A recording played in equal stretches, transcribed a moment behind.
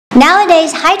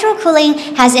Nowadays, hydrocooling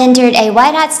has entered a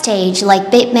white-hot stage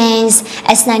like BITMAIN's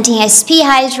S19SP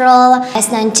Hydro,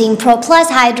 S19 Pro Plus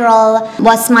Hydro,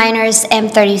 Whatsminer's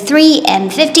M33,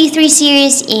 M53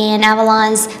 series, and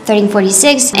Avalon's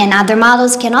 1346, and other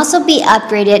models can also be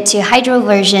upgraded to hydro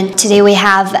version. Today we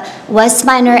have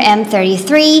Whatsminer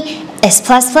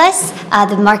M33S++.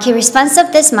 The market response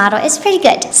of this model is pretty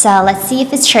good, so let's see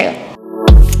if it's true.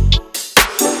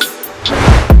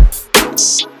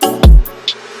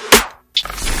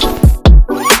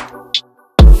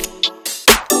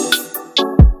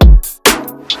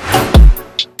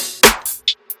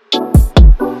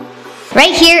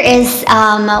 Right here is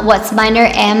Whatsminer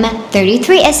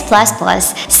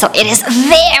M33S++. So it is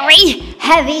very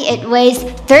heavy. It weighs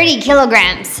 30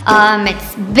 kilograms.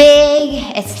 It's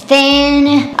big, it's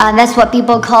thin. That's what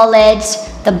people call it,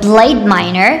 the blade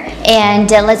miner.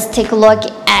 And let's take a look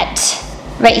at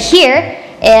right here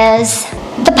is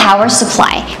the power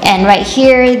supply. And right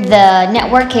here, the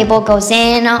network cable goes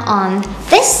in on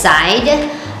this side.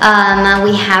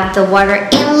 We have the water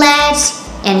inlet.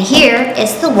 And here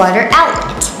is the water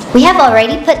outlet. We have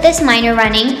already put this miner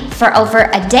running for over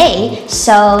a day,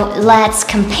 so let's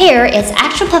compare its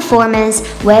actual performance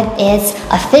with its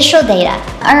official data.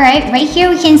 Alright, right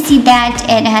here we can see that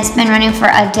it has been running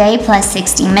for a day plus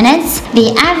 60 minutes.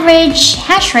 The average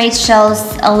hash rate shows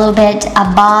a little bit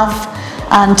above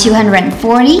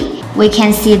 240. We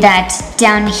can see that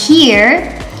down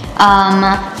here,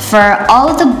 for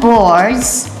all the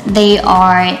boards, they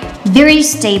are very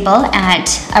stable at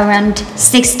around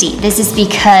 60. This is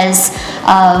because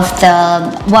of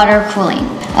the water cooling.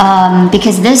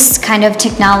 Because this kind of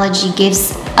technology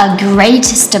gives a great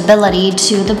stability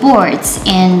to the boards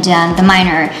and the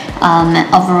miner.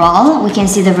 Overall, we can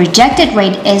see the rejected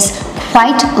rate is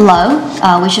quite low,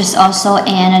 which is also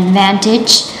an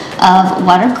advantage of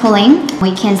water cooling.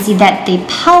 We can see that the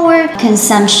power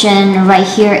consumption right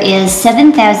here is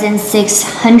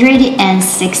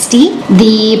 7,660.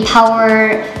 The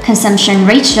power consumption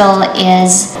ratio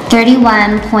is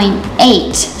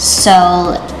 31.8,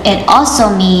 so it also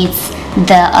meets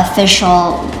the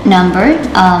official number.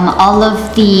 All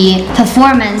of the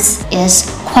performance is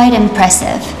quite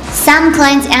impressive. Some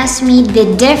clients ask me the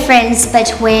difference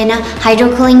between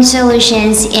hydrocooling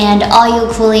solutions and oil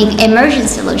cooling immersion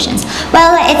solutions.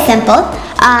 Well, it's simple.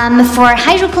 For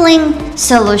hydrocooling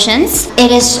solutions,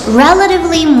 it is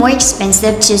relatively more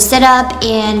expensive to set up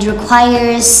and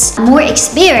requires more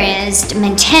experienced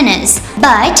maintenance,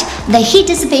 but the heat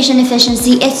dissipation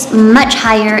efficiency is much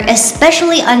higher,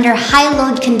 especially under high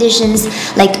load conditions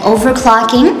like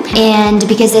overclocking, and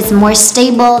because it's more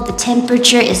stable, the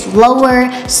temperature is lower,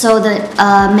 so the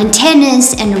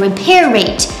maintenance and repair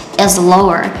rate is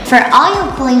lower. For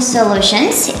oil cooling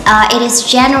solutions, it is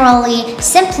generally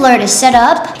simpler to set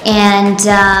up, and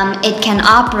it can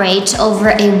operate over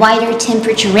a wider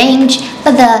temperature range,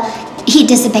 but the heat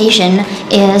dissipation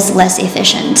is less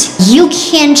efficient. You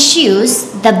can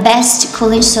choose the best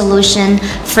cooling solution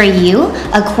for you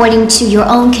according to your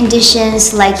own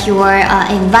conditions, like your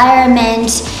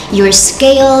environment, your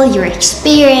scale, your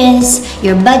experience,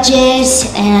 your budget,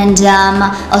 and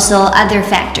also other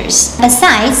factors.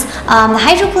 Besides, the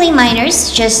hydrocooling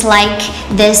miners, just like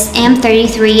this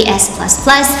M33S++,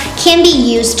 can be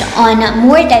used on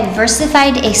more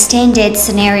diversified extended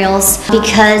scenarios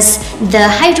because the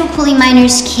hydrocooling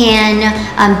miners can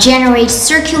generate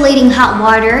circulating hot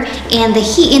water, and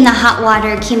the heat in the hot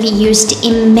water can be used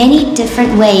in many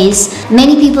different ways.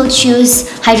 Many people choose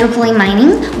hydrocooling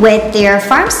mining with their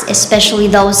farms, especially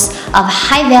those of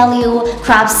high value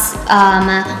crops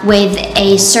with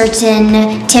a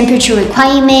certain temperature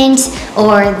requirement,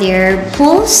 or their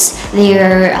pools,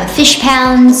 their fish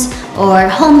ponds, or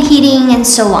home heating, and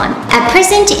so on. At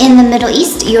present, in the Middle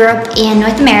East, Europe, and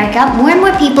North America, more and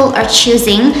more people are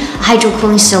choosing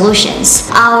hydrocooling solutions.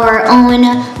 Our own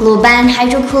Luban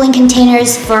hydrocooling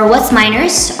containers for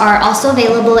Whatsminers are also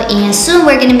available, and soon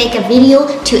we're going to make a video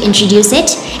to introduce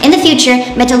it. In the future,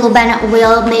 Meta-Luban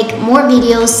will make more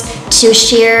videos to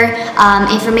share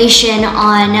information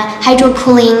on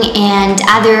hydrocooling and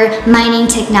other mining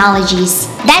technologies.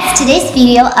 That's today's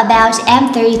video about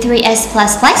M33S++.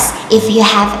 If you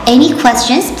have any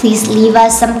questions, please leave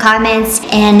us some comments,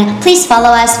 and please follow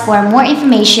us for more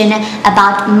information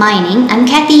about mining. I'm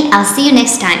Kathy. I'll see you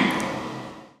next time.